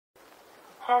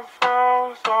I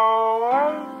feel so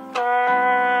empty.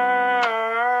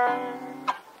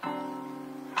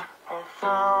 I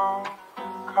feel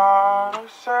kinda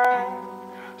sad.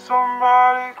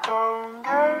 Somebody come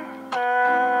get me.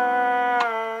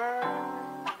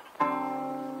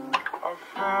 I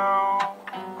feel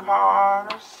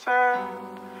kinda sad.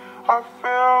 I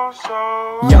feel so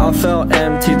empty. Y'all felt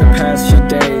empty the past few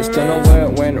days. Don't know where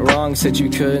it went wrong, said you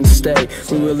couldn't stay.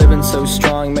 We were living so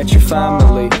strong, met your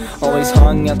family. Always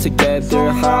hung out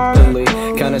together happily.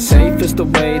 Kinda safe is the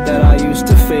way that I used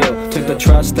to feel. Took the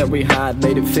trust that we had,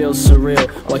 made it feel surreal.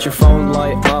 Watch your phone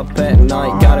light up at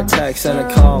night. Got a text and a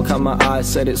call, caught my eye,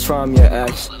 said it's from your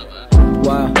ex.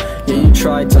 Wow, yeah, you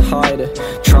tried to hide it,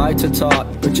 tried to talk,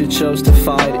 but you chose to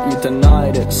fight it. You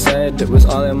denied it, said it was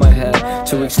all in my head.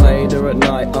 2 weeks later at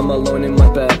night, I'm alone in my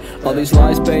bed. All these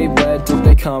lies, babe, where did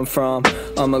they come from?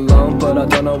 I'm alone, but I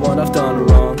don't know what I've done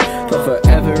wrong. But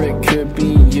forever it could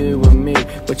be you and me,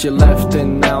 but you left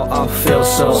and now I feel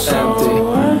so empty.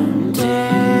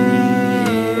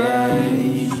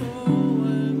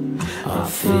 I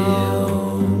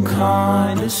feel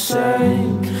kinda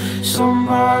sick.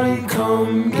 Somebody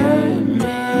come get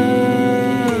me.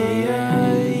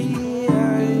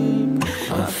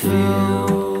 I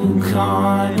feel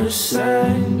kinda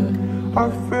sick. I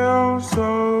feel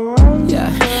so empty. Yeah,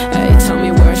 hey, tell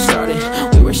me where it started.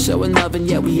 We were so in love and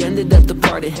yet we ended up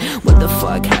departed. What the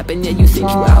fuck happened? Yeah, you think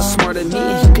you outsmarted me.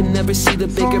 You can never see the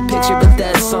bigger picture, but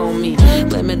that's on me.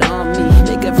 Blame it on me,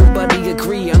 make everybody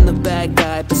agree I'm the bad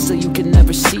guy, but still you can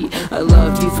never see. I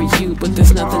love you for you, but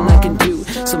there's nothing I can do.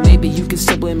 So maybe you can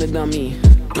still blame it on me.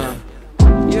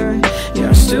 Yeah,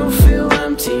 I still feel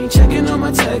empty. Checking on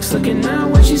my text, looking at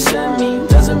what you sent me.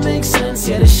 Doesn't make sense,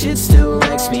 yeah, this shit still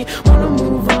wrecks me. Wanna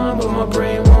move on, but my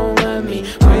brain won't let me.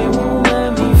 Brain won't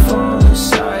let me fall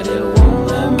aside. It won't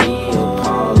let me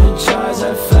apologize.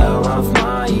 I fell off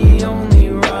my only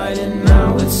ride, and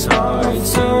now it's hard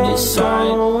to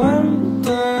decide.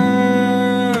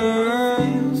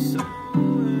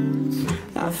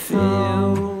 I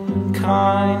feel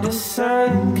kinda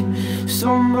sick.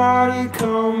 Somebody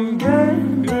come get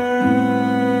me.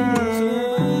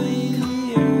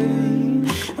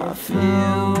 I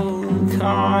feel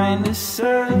kinda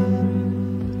sick.